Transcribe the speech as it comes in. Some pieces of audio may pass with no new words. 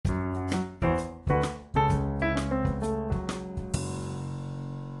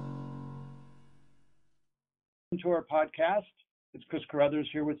To our podcast. It's Chris Carruthers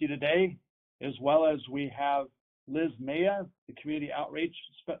here with you today, as well as we have Liz Maya, the Community Outreach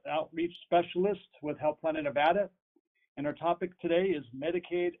Specialist with Health Plan of Nevada. And our topic today is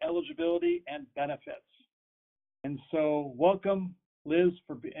Medicaid eligibility and benefits. And so welcome, Liz,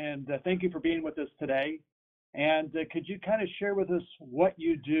 and thank you for being with us today. And could you kind of share with us what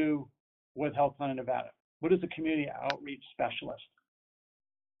you do with Health Plan of Nevada? What is a Community Outreach Specialist?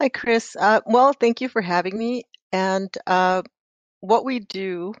 Hi, Chris. Well, thank you for having me. And what we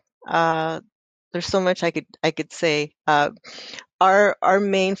do, there's so much I could say. Our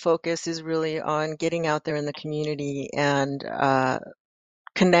main focus is really on getting out there in the community and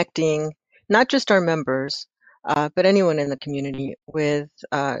connecting not just our members, but anyone in the community with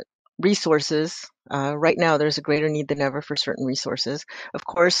resources. Right now, there's a greater need than ever for certain resources. Of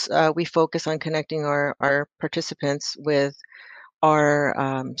course, we focus on connecting our participants with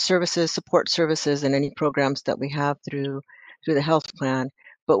our services, support services, and any programs that we have through the health plan.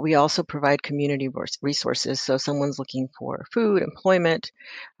 But we also provide community resources. So someone's looking for food, employment,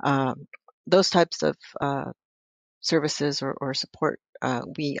 those types of services or support.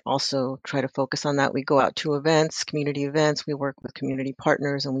 We also try to focus on that. We go out to events, community events. We work with community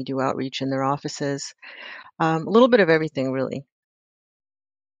partners, and we do outreach in their offices. A little bit of everything, really.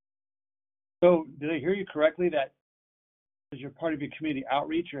 So did I hear you correctly that as you're part of your community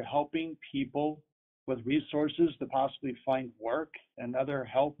outreach, you're helping people with resources to possibly find work and other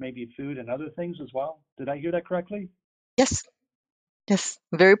help, maybe food and other things as well? Did I hear that correctly? Yes, yes.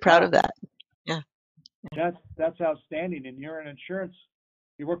 Very proud of Wow, that. Yeah. that's outstanding. And you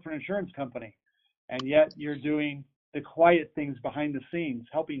work for an insurance company, and yet you're doing the quiet things behind the scenes,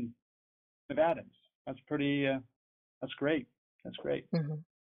 helping Nevadans. That's pretty. That's great. That's great. Mm-hmm.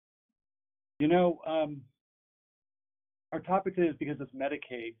 You know, our topic today is because it's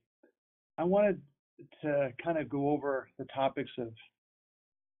Medicaid. I wanted to kind of go over the topics of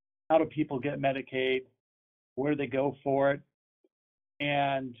how do people get Medicaid, where do they go for it,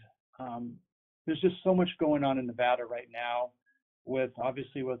 and there's just so much going on in Nevada right now, with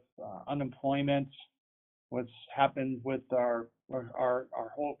obviously with unemployment, what's happened with our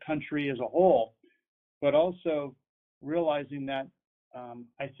whole country as a whole, but also realizing that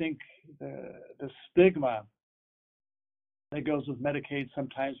I think the stigma that goes with Medicaid,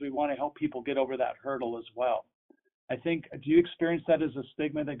 sometimes we want to help people get over that hurdle as well. I think, do you experience that as a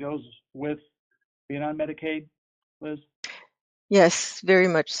stigma that goes with being on Medicaid, Liz? Yes, very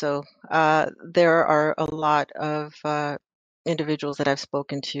much so. There are a lot of individuals that I've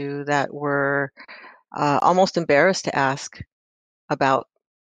spoken to that were almost embarrassed to ask about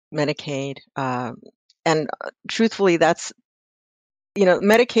Medicaid. And truthfully,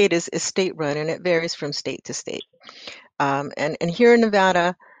 Medicaid is state run and it varies from state to state. And here in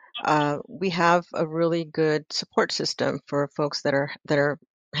Nevada, we have a really good support system for folks that are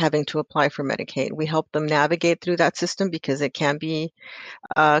having to apply for Medicaid. We help them navigate through that system because it can be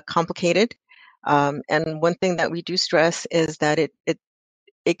complicated. And one thing that we do stress is that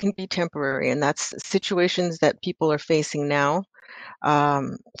it can be temporary, and that's situations that people are facing now,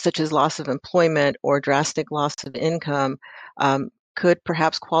 such as loss of employment or drastic loss of income, could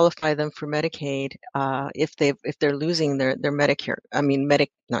perhaps qualify them for Medicaid if they're losing their Medicare. I mean,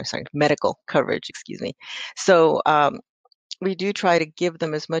 medical coverage. Excuse me. So we do try to give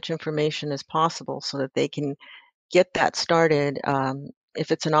them as much information as possible so that they can get that started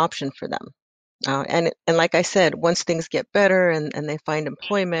if it's an option for them. And like I said, once things get better and they find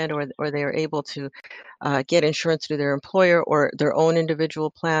employment or they are able to get insurance through their employer or their own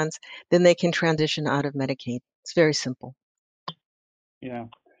individual plans, then they can transition out of Medicaid. It's very simple. Yeah.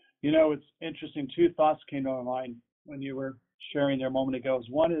 It's interesting. Two thoughts came to my mind when you were sharing there a moment ago.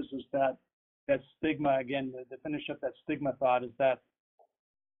 One is that stigma, again, to finish up that stigma thought, is that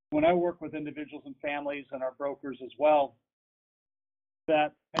when I work with individuals and families and our brokers as well,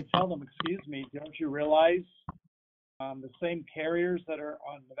 that I tell them, excuse me, don't you realize the same carriers that are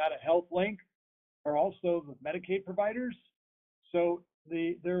on Nevada Health Link are also the Medicaid providers? So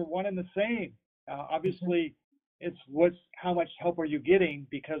they're one and the same. Obviously, it's how much help are you getting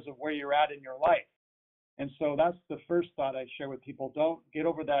because of where you're at in your life. And so that's the first thought I share with people. Don't get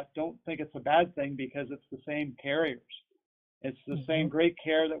over that. Don't think it's a bad thing because it's the same carriers. It's the same great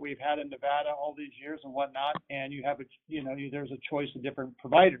care that we've had in Nevada all these years and whatnot. And you have there's a choice of different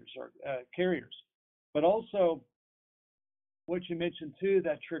providers or carriers. But also, what you mentioned too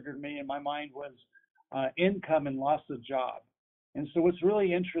that triggered me in my mind was income and loss of job. And so what's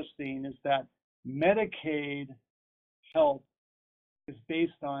really interesting is that Medicaid help is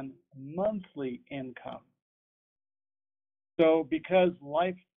based on monthly income. So because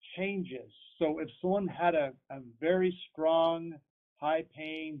life changes, so if someone had a very strong,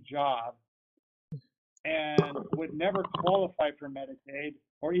 high-paying job and would never qualify for Medicaid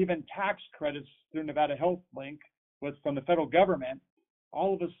or even tax credits through Nevada Health Link from the federal government,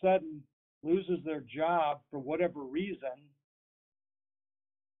 all of a sudden loses their job for whatever reason,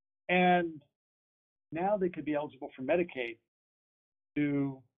 and now they could be eligible for Medicaid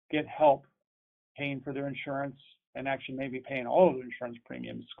to get help paying for their insurance and actually maybe paying all of the insurance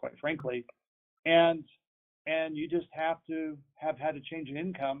premiums, quite frankly. And you just have to have had a change in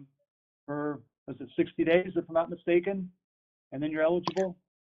income for, was it 60 days, if I'm not mistaken, and then you're eligible?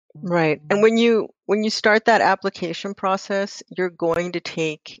 Right. And when you start that application process, you're going to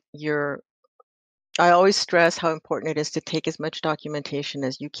take your I always stress how important it is to take as much documentation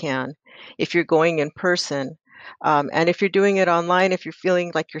as you can if you're going in person. And if you're doing it online, if you're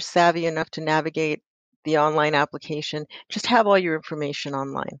feeling like you're savvy enough to navigate the online application, just have all your information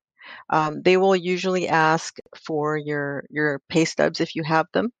online. They will usually ask for your pay stubs if you have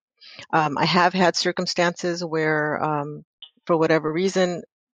them. I have had circumstances where, for whatever reason,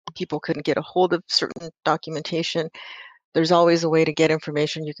 people couldn't get a hold of certain documentation. There's always a way to get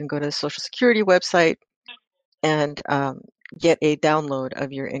information. You can go to the Social Security website and get a download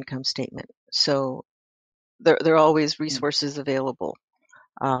of your income statement. So there are always resources available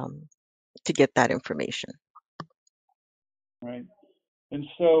um, to get that information. Right. And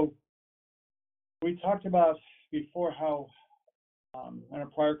so we talked about before how, in a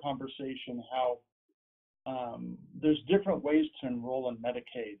prior conversation, how there's different ways to enroll in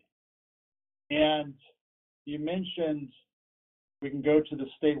Medicaid. And you mentioned we can go to the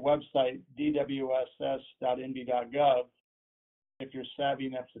state website, dwss.nd.gov, if you're savvy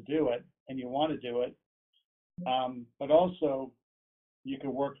enough to do it and you want to do it. But also, you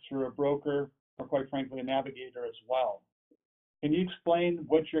can work through a broker or, quite frankly, a navigator as well. Can you explain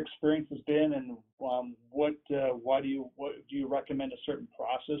what your experience has been and why do you recommend a certain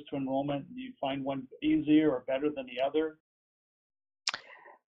process to enrollment? Do you find one easier or better than the other?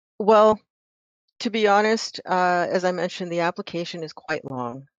 Well, to be honest, as I mentioned, the application is quite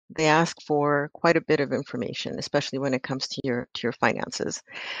long. They ask for quite a bit of information, especially when it comes to your finances.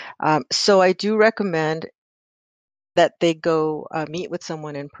 So I do recommend that they go meet with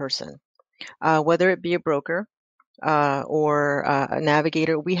someone in person, whether it be a broker or a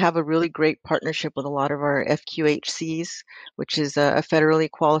navigator. We have a really great partnership with a lot of our FQHCs, which is a federally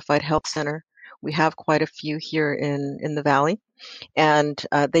qualified health center. We have quite a few here in the Valley, and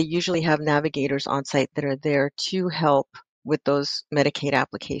they usually have navigators on site that are there to help with those Medicaid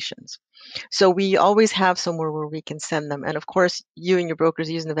applications. So we always have somewhere where we can send them. And of course, you and your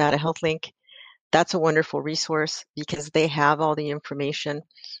brokers use Nevada Health Link. That's a wonderful resource because they have all the information.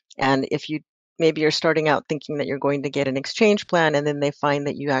 And if you maybe you're starting out thinking that you're going to get an exchange plan and then they find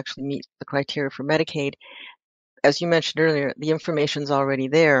that you actually meet the criteria for Medicaid, as you mentioned earlier, the information's already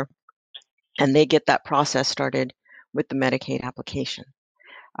there and they get that process started with the Medicaid application.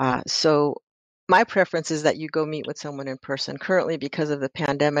 So my preference is that you go meet with someone in person. Currently, because of the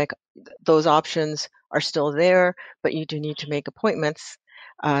pandemic, those options are still there, but you do need to make appointments.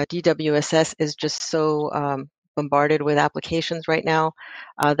 DWSS is just so bombarded with applications right now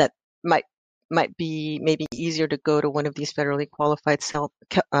that might be maybe easier to go to one of these federally qualified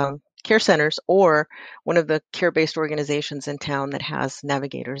care centers or one of the care-based organizations in town that has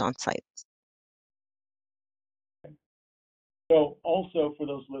navigators on site. So also for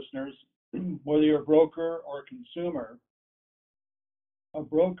those listeners, whether you're a broker or a consumer, a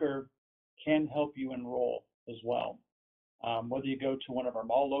broker can help you enroll as well. Whether you go to one of our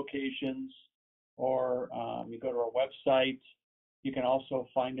mall locations or you go to our website, you can also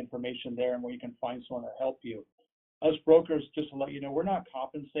find information there and where you can find someone to help you. Us brokers, just to let you know, we're not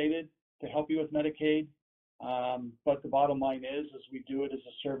compensated to help you with Medicaid, but the bottom line is we do it as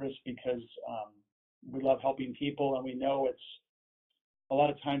a service because we love helping people, and we know a lot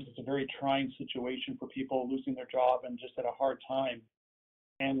of times it's a very trying situation for people losing their job and just at a hard time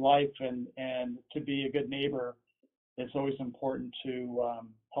in life, and to be a good neighbor, it's always important to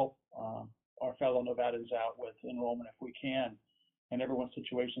help our fellow Nevadans out with enrollment if we can, and everyone's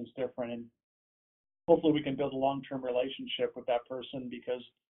situation is different, and hopefully we can build a long-term relationship with that person, because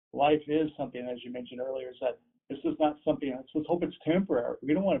life is something, as you mentioned earlier, is that this is not something, let's hope it's temporary.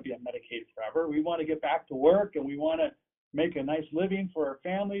 We don't want to be on Medicaid forever. We want to get back to work, and we want to make a nice living for our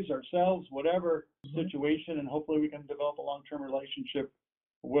families, ourselves, whatever situation, and hopefully we can develop a long-term relationship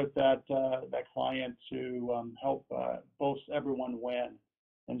with that client to help both everyone win.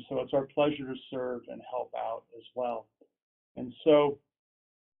 And so it's our pleasure to serve and help out as well. And so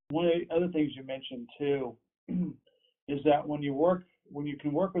one of the other things you mentioned too is that when you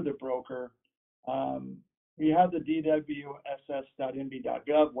can work with a broker, we have the dwss.nb.gov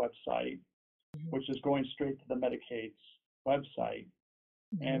website, which is going straight to the Medicaid's website,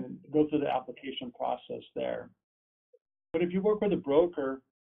 and go through the application process there. But if you work with a broker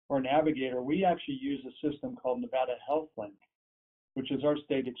or a navigator, we actually use a system called Nevada Health Link, which is our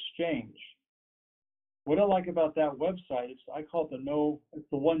state exchange. What I like about that website is I call it it's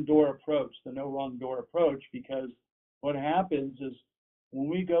the one door approach, the no wrong door approach, because what happens is when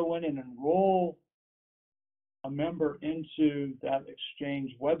we go in and enroll a member into that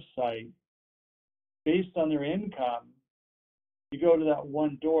exchange website, based on their income, you go to that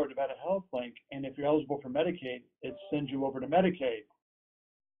one door, Nevada Health Link, and if you're eligible for Medicaid, it sends you over to Medicaid.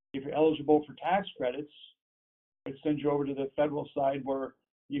 If you're eligible for tax credits, it sends you over to the federal side where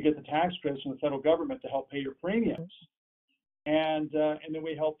you get the tax credits from the federal government to help pay your premiums. And then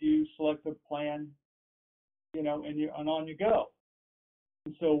we help you select a plan, and on you go.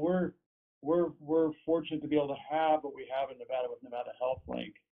 And so we're fortunate to be able to have what we have in Nevada with Nevada Health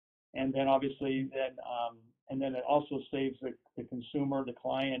Link. And then obviously and then it also saves the consumer, the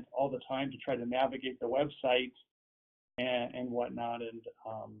client, all the time to try to navigate the website and whatnot.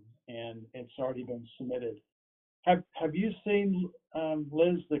 And it's already been submitted. Have you seen,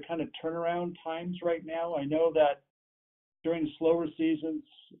 Liz, the kind of turnaround times right now? I know that during slower seasons,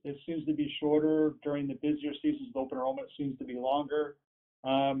 it seems to be shorter. During the busier seasons, the open enrollment seems to be longer.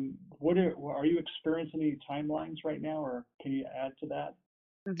 Are you experiencing any timelines right now, or can you add to that?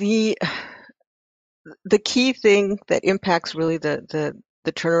 The key thing that impacts really the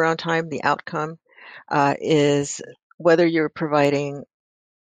turnaround time, the outcome, is whether you're providing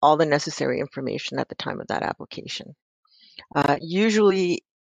all the necessary information at the time of that application. Usually,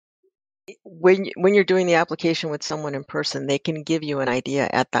 when you're doing the application with someone in person, they can give you an idea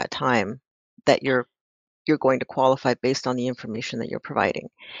at that time that you're going to qualify based on the information that you're providing.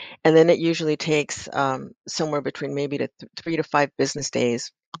 And then it usually takes somewhere between maybe 3 to 5 business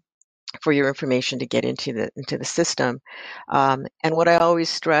days for your information to get into the system. And what I always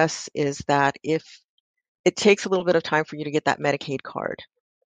stress is that if it takes a little bit of time for you to get that Medicaid card,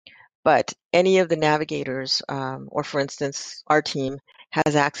 but any of the navigators, or for instance, our team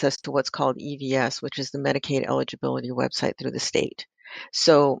has access to what's called EVS, which is the Medicaid eligibility website through the state.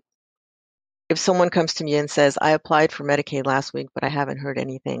 So if someone comes to me and says, I applied for Medicaid last week, but I haven't heard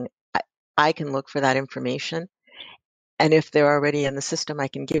anything, I can look for that information. And if they're already in the system, I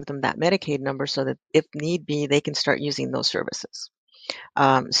can give them that Medicaid number so that if need be, they can start using those services.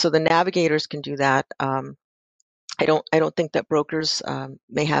 So the navigators can do that. I don't think that brokers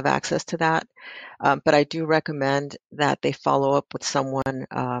may have access to that, but I do recommend that they follow up with someone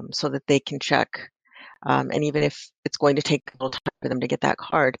so that they can check. And even if it's going to take a little time for them to get that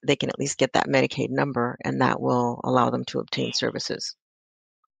card, they can at least get that Medicaid number, and that will allow them to obtain services.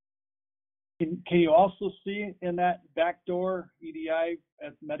 Can you also see in that backdoor EDI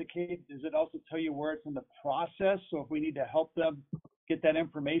at Medicaid, does it also tell you where it's in the process? So if we need to help them get that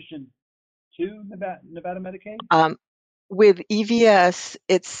information to Nevada Medicaid? With EVS,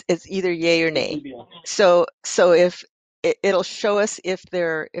 it's either yay or nay. So if it'll show us if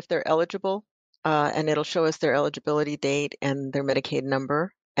they're eligible, and it'll show us their eligibility date and their Medicaid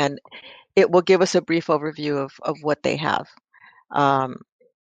number, and it will give us a brief overview of what they have.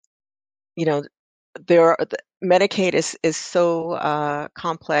 Medicaid is so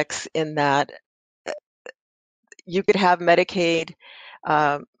complex in that you could have Medicaid.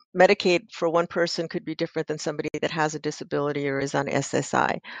 Medicaid for one person could be different than somebody that has a disability or is on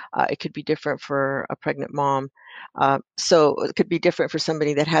SSI. It could be different for a pregnant mom. So it could be different for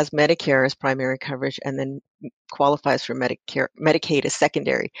somebody that has Medicare as primary coverage and then qualifies for Medicaid as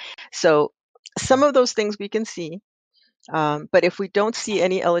secondary. So some of those things we can see. But if we don't see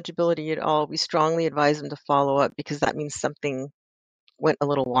any eligibility at all, we strongly advise them to follow up, because that means something went a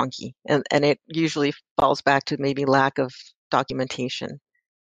little wonky, and it usually falls back to maybe lack of documentation.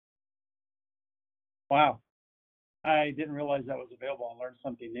 Wow. I didn't realize that was available. I learned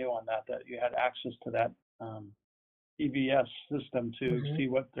something new on that you had access to that EVS system to see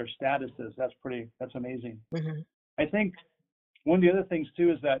what their status is. That's amazing. I think one of the other things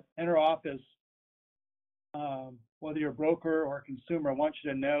too is that in our office, whether you're a broker or a consumer, I want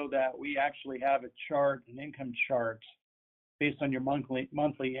you to know that we actually have a chart, an income chart, based on your monthly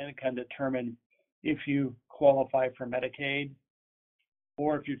income, determine if you qualify for Medicaid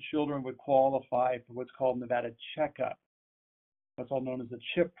or if your children would qualify for what's called Nevada Checkup, what's all known as the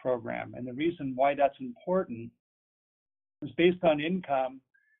CHIP program. And the reason why that's important is based on income.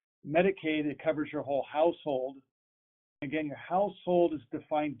 Medicaid, it covers your whole household, again, your household is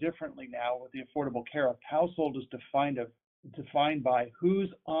defined differently now with the Affordable Care Act. Household is defined by who's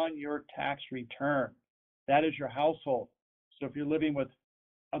on your tax return. That is your household. So if you're living with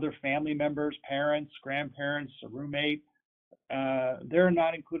other family members, parents, grandparents, a roommate, they're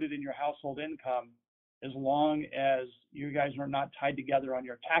not included in your household income as long as you guys are not tied together on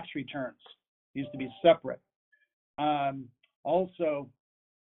your tax returns. It needs to be separate. Also,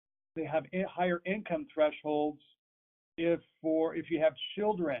 they have higher income thresholds if you have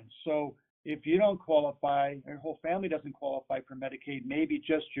children. So if you don't qualify, your whole family doesn't qualify for Medicaid, maybe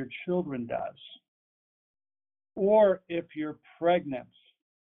just your children does. Or if you're pregnant,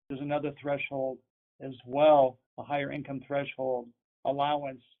 there's another threshold as well, a higher income threshold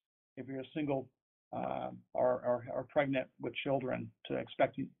allowance if you're a single or pregnant with children to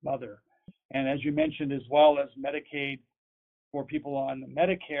expectant mother. And as you mentioned, as well as Medicaid for people on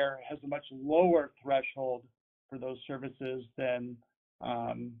Medicare has a much lower threshold for those services than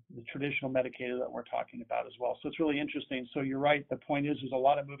the traditional Medicaid that we're talking about as well. So it's really interesting. So you're right. The point is there's a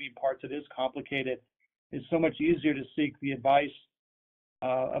lot of moving parts. It is complicated. It's so much easier to seek the advice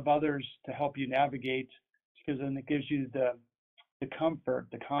of others to help you navigate, because then it gives you the comfort,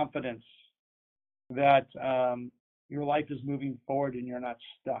 the confidence that your life is moving forward and you're not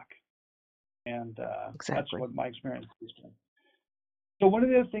stuck. And Exactly. That's what my experience has been. So one of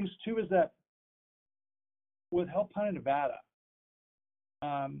the other things too is that with Health Plan of Nevada,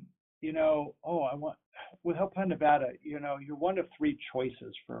 with Health Plan Nevada, you're one of three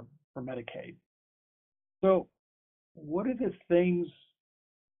choices for Medicaid. So what are the things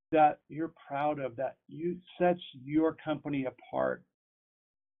that you're proud of that sets your company apart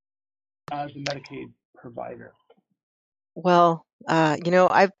as a Medicaid provider? Well,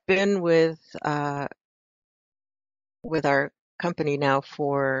 I've been with our company now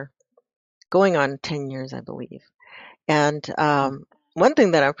for going on 10 years, I believe. And one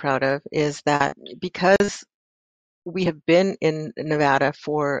thing that I'm proud of is that because we have been in Nevada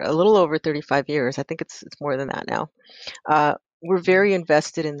for a little over 35 years, I think it's more than that now. We're very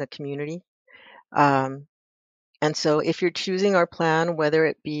invested in the community. And so if you're choosing our plan, whether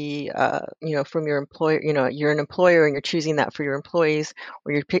it be, from your employer, you're an employer and you're choosing that for your employees,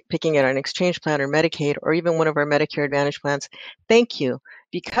 or you're picking it on an exchange plan or Medicaid, or even one of our Medicare Advantage plans, thank you,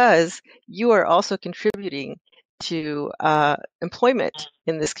 because you are also contributing to employment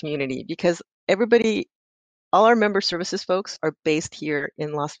in this community, because all our member services folks are based here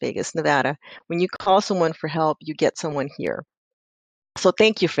in Las Vegas, Nevada. When you call someone for help, you get someone here. So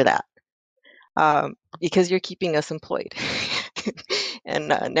thank you for that. Because you're keeping us employed. And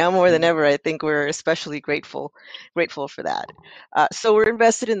now more than ever, I think we're especially grateful for that. So we're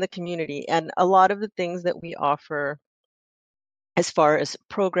invested in the community, and a lot of the things that we offer as far as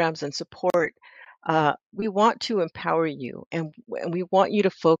programs and support, we want to empower you, and we want you to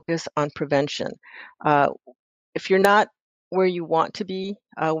focus on prevention. If you're not where you want to be,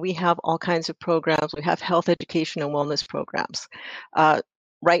 we have all kinds of programs. We have health education and wellness programs.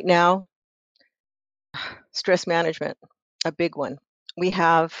 Right now, stress management, a big one. We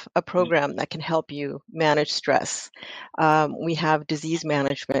have a program that can help you manage stress. We have disease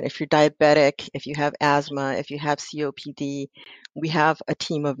management. If you're diabetic, if you have asthma, if you have COPD, we have a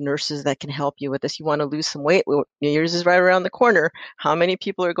team of nurses that can help you with this. You want to lose some weight? Well, New Year's is right around the corner. How many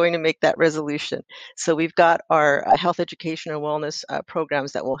people are going to make that resolution? So we've got our health education and wellness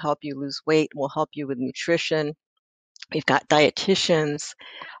programs that will help you lose weight, will help you with nutrition. We've got dietitians.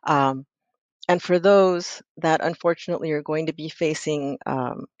 And for those that unfortunately are going to be facing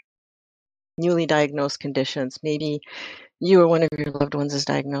newly diagnosed conditions, maybe you or one of your loved ones is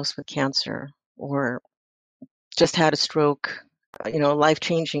diagnosed with cancer or just had a stroke,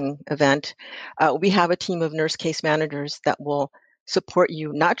 life-changing event, we have a team of nurse case managers that will support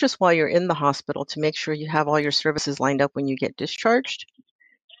you, not just while you're in the hospital to make sure you have all your services lined up when you get discharged,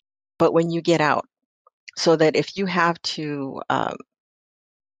 but when you get out, so that if you have to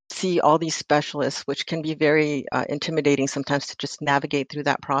see all these specialists, which can be very intimidating sometimes to just navigate through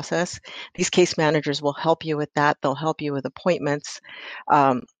that process. These case managers will help you with that. They'll help you with appointments.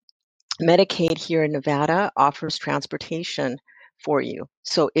 Medicaid here in Nevada offers transportation for you.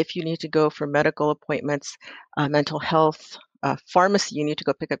 So if you need to go for medical appointments, mental health, pharmacy, you need to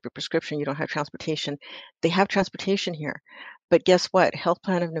go pick up your prescription, you don't have transportation, they have transportation here. But guess what? Health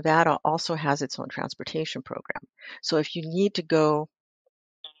Plan of Nevada also has its own transportation program. So if you need to go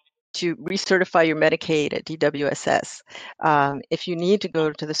to recertify your Medicaid at DWSS. If you need to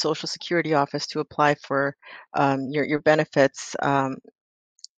go to the Social Security office to apply for your benefits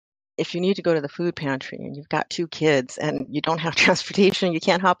if you need to go to the food pantry and you've got 2 kids and you don't have transportation, you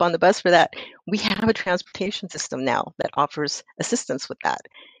can't hop on the bus for that, we have a transportation system now that offers assistance with that.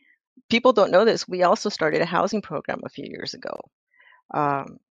 People don't know this. We also started a housing program a few years ago.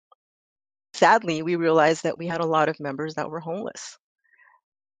 Um, Sadly, we realized that we had a lot of members that were homeless.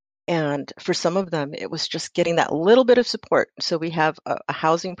 And for some of them, it was just getting that little bit of support. So we have a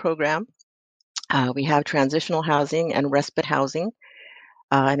housing program. We have transitional housing and respite housing.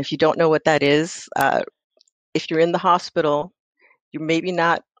 And if you don't know what that is, if you're in the hospital, you're maybe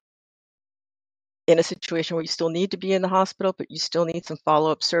not in a situation where you still need to be in the hospital, but you still need some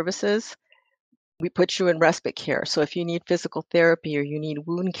follow-up services. We put you in respite care. So if you need physical therapy or you need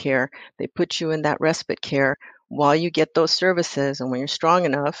wound care, they put you in that respite care while you get those services. And when you're strong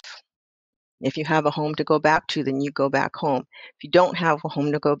enough, if you have a home to go back to, then you go back home. If you don't have a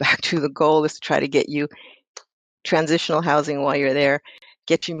home to go back to, the goal is to try to get you transitional housing while you're there,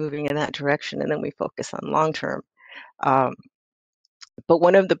 get you moving in that direction, and then we focus on long term. Um, but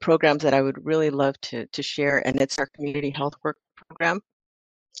one of the programs that I would really love to share, and it's our community health work program.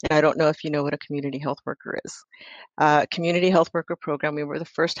 And I don't know if you know what a community health worker is. Community health worker program, we were the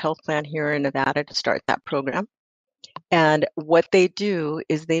first health plan here in Nevada to start that program. And what they do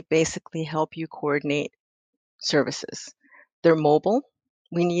is they basically help you coordinate services. They're mobile.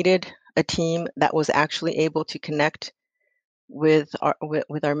 We needed a team that was actually able to connect with our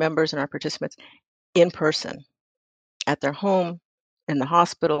members and our participants in person, at their home, in the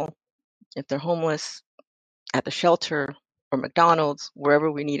hospital, if they're homeless, at the shelter or McDonald's,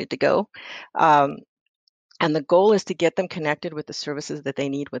 wherever we needed to go. And the goal is to get them connected with the services that they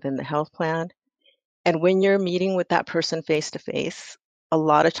need within the health plan. And when you're meeting with that person face to face, a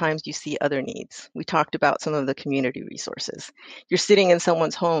lot of times you see other needs. We talked about some of the community resources. You're sitting in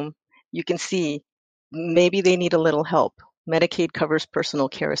someone's home, you can see maybe they need a little help. Medicaid covers personal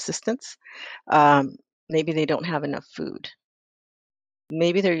care assistance. Maybe they don't have enough food.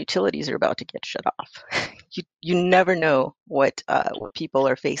 Maybe their utilities are about to get shut off. You never know what people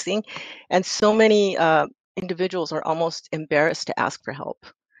are facing, and so many individuals are almost embarrassed to ask for help.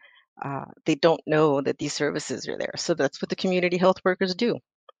 They don't know that these services are there. So that's what the community health workers do.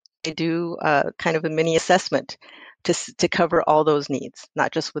 They do kind of a mini assessment to cover all those needs,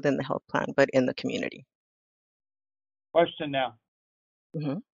 not just within the health plan, but in the community. Question now.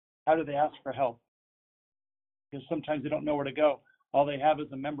 Mm-hmm. How do they ask for help? Because sometimes they don't know where to go. All they have is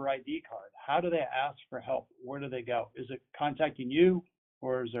a member ID card. How do they ask for help? Where do they go? Is it contacting you,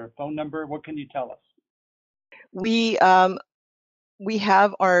 or is there a phone number? What can you tell us? We have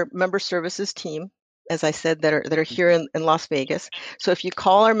our member services team, as I said, that are here in Las Vegas. So if you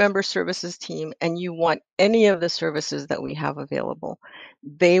call our member services team and you want any of the services that we have available,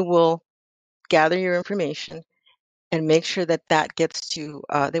 they will gather your information and make sure that that gets to,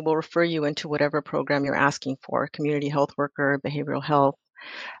 they will refer you into whatever program you're asking for, community health worker, behavioral health.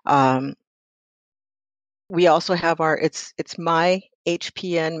 We also have it's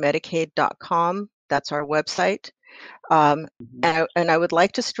myhpnmedicaid.com. That's our website. And I would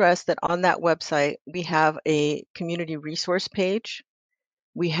like to stress that on that website, we have a community resource page.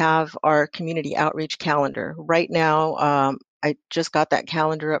 We have our community outreach calendar. Right now, I just got that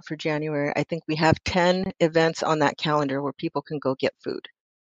calendar up for January. I think we have 10 events on that calendar where people can go get food.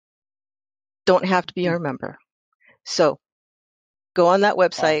 Don't have to be our member. So go on that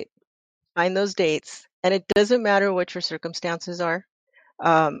website, find those dates, and it doesn't matter what your circumstances are.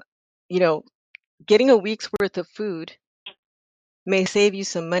 Getting a week's worth of food may save you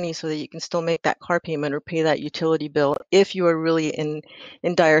some money so that you can still make that car payment or pay that utility bill if you are really in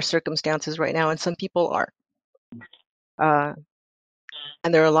dire circumstances right now, and some people are. And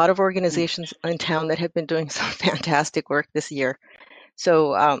there are a lot of organizations in town that have been doing some fantastic work this year.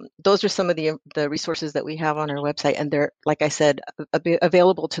 So those are some of the resources that we have on our website, and they're, like I said,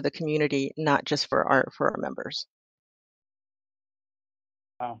 available to the community, not just for our members.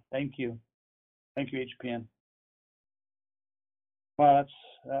 Wow, thank you. Thank you, HPN. Wow,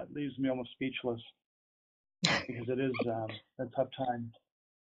 that leaves me almost speechless because it is a tough time.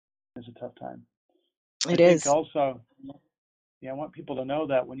 It's a tough time. It is. I think also, I want people to know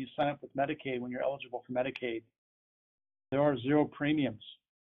that when you sign up with Medicaid, when you're eligible for Medicaid, there are zero premiums.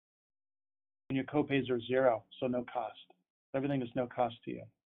 And your copays are zero, so no cost. Everything is no cost to you.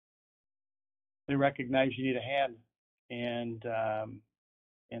 They recognize you need a hand, and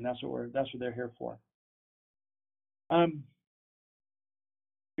that's what they're here for.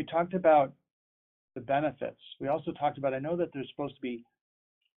 We talked about the benefits. We also talked about, I know that there's supposed to be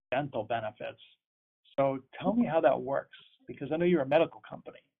dental benefits. So tell me how that works, because I know you're a medical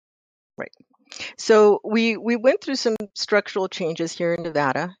company. Right. So we went through some structural changes here in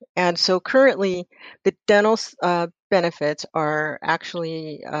Nevada, and so currently the dental benefits are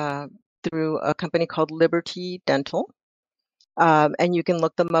actually through a company called Liberty Dental, and you can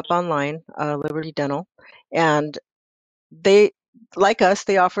look them up online, Liberty Dental, and they, like us,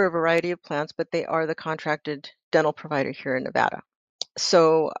 they offer a variety of plans, but they are the contracted dental provider here in Nevada.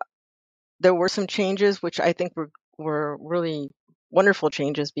 So there were some changes which I think were really wonderful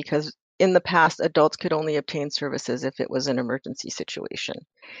changes because in the past, adults could only obtain services if it was an emergency situation.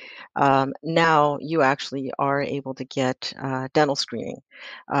 Now you actually are able to get dental screening,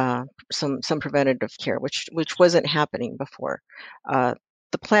 some preventative care, which wasn't happening before. The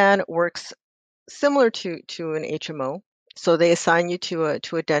plan works similar to an HMO. So they assign you to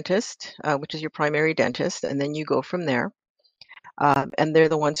a dentist, which is your primary dentist, and then you go from there. And they're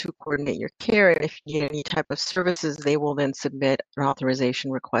the ones who coordinate your care. And if you need any type of services, they will then submit an authorization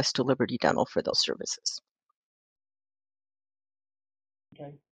request to Liberty Dental for those services.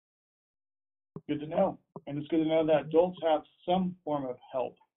 Okay. Good to know. And it's good to know that adults have some form of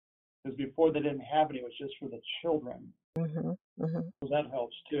help, because before they didn't have any, it was just for the children. Mm-hmm, mm-hmm. So that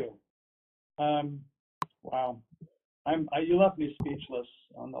helps too. Wow. You left me speechless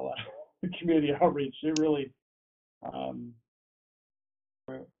on the last community outreach. It really,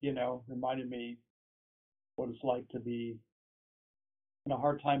 reminded me what it's like to be in a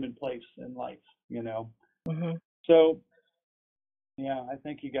hard time and place in life, Mm-hmm. So, yeah, I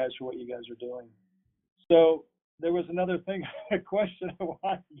thank you guys for what you guys are doing. So there was another thing, a question I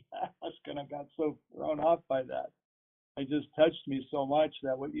wanted to ask, and I got so thrown off by that. It just touched me so much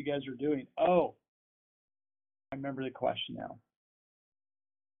that what you guys are doing. Oh, I remember the question now.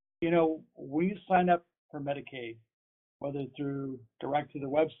 When you sign up for Medicaid, whether through direct to the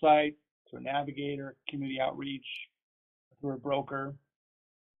website, through a navigator, community outreach, through a broker,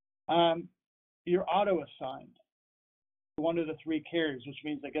 you're auto assigned to one of the three carriers, which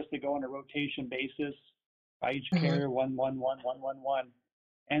means I guess they go on a rotation basis by each carrier, 111,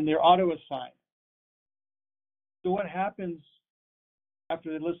 and they're auto assigned. So what happens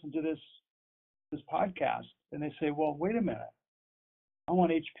after they listen to this podcast and they say, well, wait a minute, I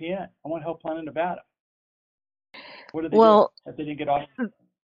want HPN, I want Health Plan in Nevada. What do they do if they didn't get auto?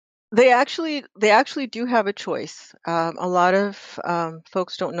 They actually do have a choice. A lot of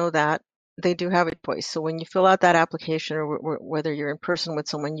folks don't know that they do have a choice. So when you fill out that application, or whether you're in person with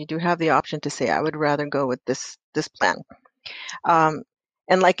someone, you do have the option to say, "I would rather go with this plan." And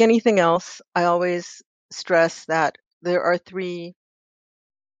like anything else, I always stress that there are three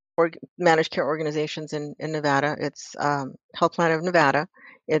managed care organizations in Nevada. It's Health Plan of Nevada,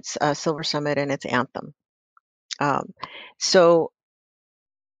 it's Silver Summit, and it's Anthem. So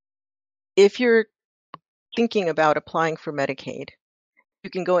if you're thinking about applying for Medicaid, you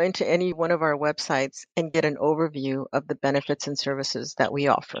can go into any one of our websites and get an overview of the benefits and services that we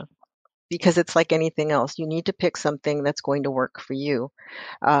offer. Because it's like anything else, you need to pick something that's going to work for you.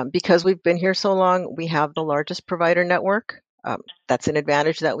 Because we've been here so long, we have the largest provider network. That's an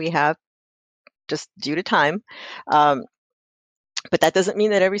advantage that we have just due to time. But that doesn't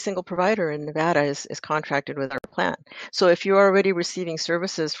mean that every single provider in Nevada is contracted with our plan. So if you're already receiving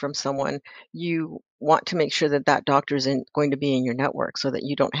services from someone, you want to make sure that that doctor isn't going to be in your network so that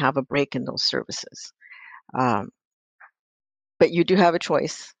you don't have a break in those services. But you do have a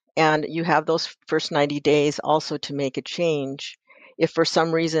choice, and you have those first 90 days also to make a change. If for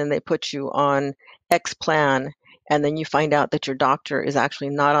some reason they put you on X plan and then you find out that your doctor is actually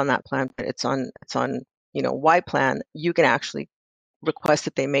not on that plan, but it's on Y plan, you can actually request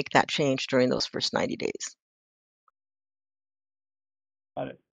that they make that change during those first 90 days. Got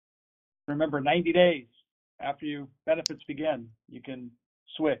it. Remember, 90 days after your benefits begin, you can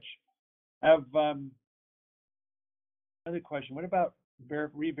switch. I have another question. What about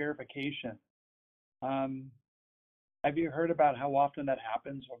re-verification? Have you heard about how often that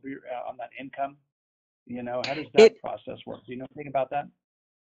happens on that income? How does that process work? Do you know anything about that?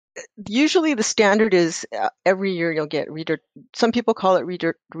 Usually the standard is every year you'll get some people call it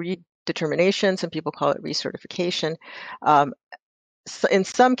redetermination, some people call it recertification. So in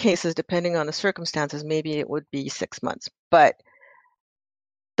some cases, depending on the circumstances, maybe it would be 6 months. But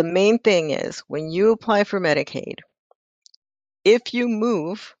the main thing is when you apply for Medicaid, if you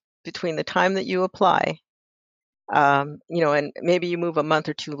move between the time that you apply, and maybe you move a month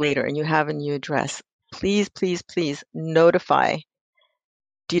or two later and you have a new address, please, please, please notify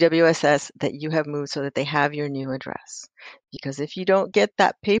DWSS that you have moved so that they have your new address. Because if you don't get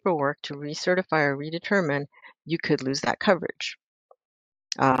that paperwork to recertify or redetermine, you could lose that coverage.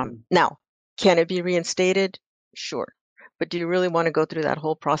 Now, can it be reinstated? Sure. But do you really want to go through that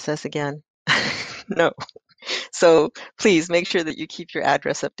whole process again? No. So please make sure that you keep your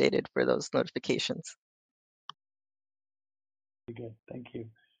address updated for those notifications. Very good. Thank you.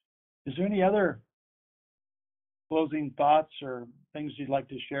 Is there any other closing thoughts or things you'd like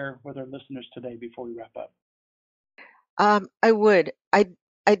to share with our listeners today before we wrap up? I would. I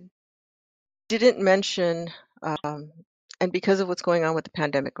didn't mention, and because of what's going on with the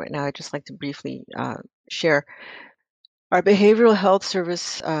pandemic right now, I'd just like to briefly share our behavioral health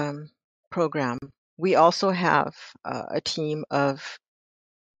service program. We also have a team of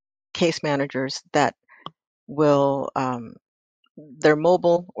case managers that will, they're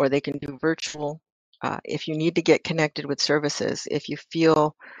mobile or they can do virtual. If you need to get connected with services, if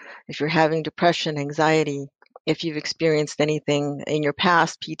you're having depression, anxiety, if you've experienced anything in your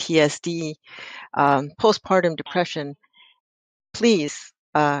past, PTSD, postpartum depression, please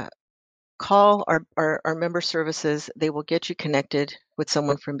call our member services. They will get you connected with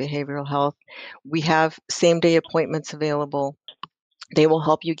someone from behavioral health. We have same day appointments available. They will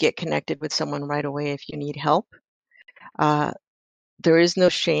help you get connected with someone right away if you need help. There is no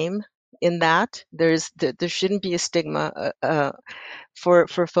shame in that. There shouldn't be a stigma for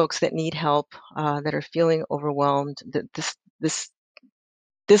folks that need help, that are feeling overwhelmed.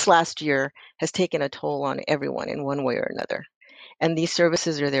 This last year has taken a toll on everyone in one way or another, and these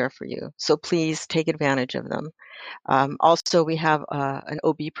services are there for you. So please take advantage of them. Also, we have an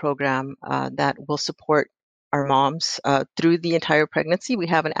OB program that will support our moms through the entire pregnancy. We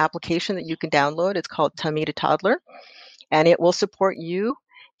have an application that you can download. It's called Tummy to Toddler, and it will support you,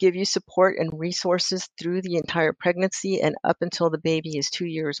 give you support and resources through the entire pregnancy and up until the baby is 2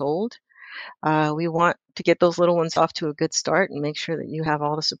 years old. We want to get those little ones off to a good start and make sure that you have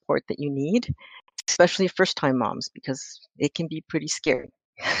all the support that you need, especially first-time moms, because it can be pretty scary.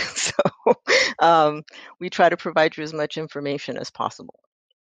 So we try to provide you as much information as possible.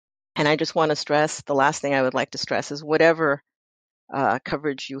 And I just want to stress, the last thing I would like to stress is whatever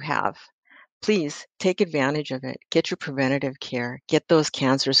coverage you have, please take advantage of it. Get your preventative care. Get those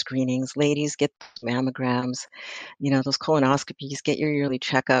cancer screenings. Ladies, get mammograms, those colonoscopies. Get your yearly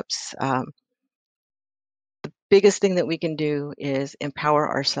checkups. Biggest thing that we can do is empower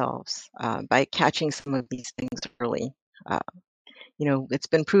ourselves by catching some of these things early. It's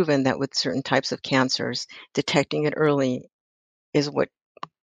been proven that with certain types of cancers, detecting it early is what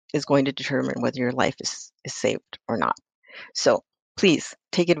is going to determine whether your life is saved or not. So please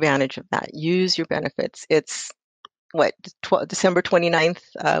take advantage of that. Use your benefits. It's December 29th.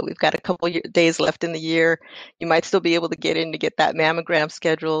 We've got a couple days left in the year. You might still be able to get in to get that mammogram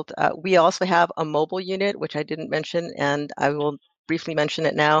scheduled. We also have a mobile unit, which I didn't mention, and I will briefly mention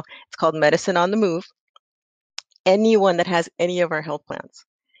it now. It's called Medicine on the Move. Anyone that has any of our health plans,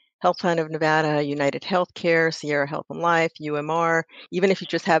 Health Plan of Nevada, United Healthcare, Sierra Health and Life, UMR, even if you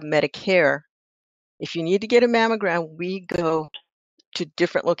just have Medicare, if you need to get a mammogram, we go to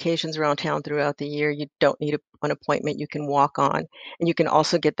different locations around town throughout the year. You don't need an appointment. You can walk on, and you can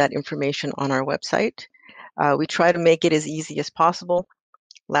also get that information on our website. We try to make it as easy as possible.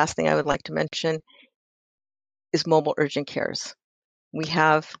 Last thing I would like to mention is mobile urgent cares. We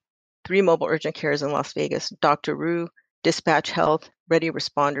have 3 mobile urgent cares in Las Vegas. Dr. Rue, Dispatch Health, Ready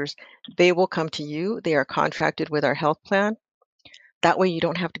Responders. They will come to you. They are contracted with our health plan. That way you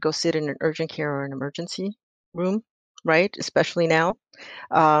don't have to go sit in an urgent care or an emergency room, right? Especially now.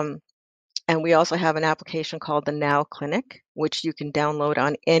 And we also have an application called the Now Clinic, which you can download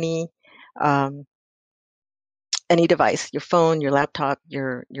on any device, your phone, your laptop,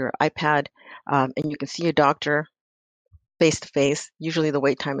 your iPad, and you can see a doctor face to face. Usually the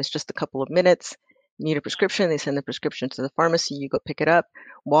wait time is just a couple of minutes. You need a prescription, they send the prescription to the pharmacy, you go pick it up.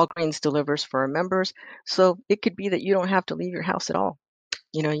 Walgreens delivers for our members. So it could be that you don't have to leave your house at all.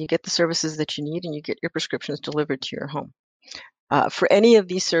 You get the services that you need and you get your prescriptions delivered to your home. For any of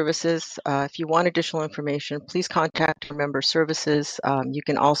these services, if you want additional information, please contact our member services. You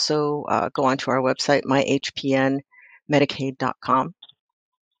can also go onto our website, myhpnmedicaid.com.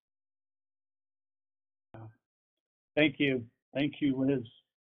 Thank you. Thank you, Liz.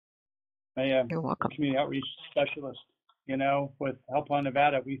 You're welcome. Community outreach specialist, with Health Plan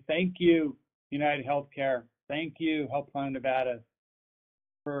Nevada. We thank you, United Healthcare. Thank you, Health Plan Nevada,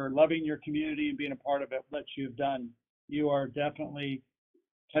 for loving your community and being a part of it, what you've done. You are definitely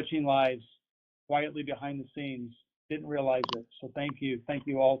touching lives quietly behind the scenes. Didn't realize it. So thank you. Thank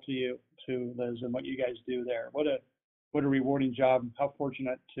you all to Liz, and what you guys do there. What a rewarding job. How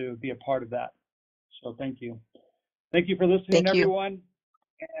fortunate to be a part of that. So thank you. Thank you for listening, everyone.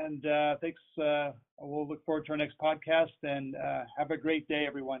 And thanks. We'll look forward to our next podcast, and have a great day,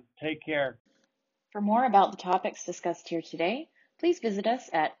 everyone. Take care. For more about the topics discussed here today, please visit us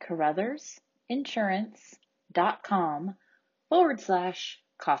at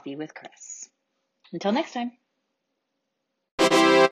carruthersinsurance.com/coffee with Chris. Until next time.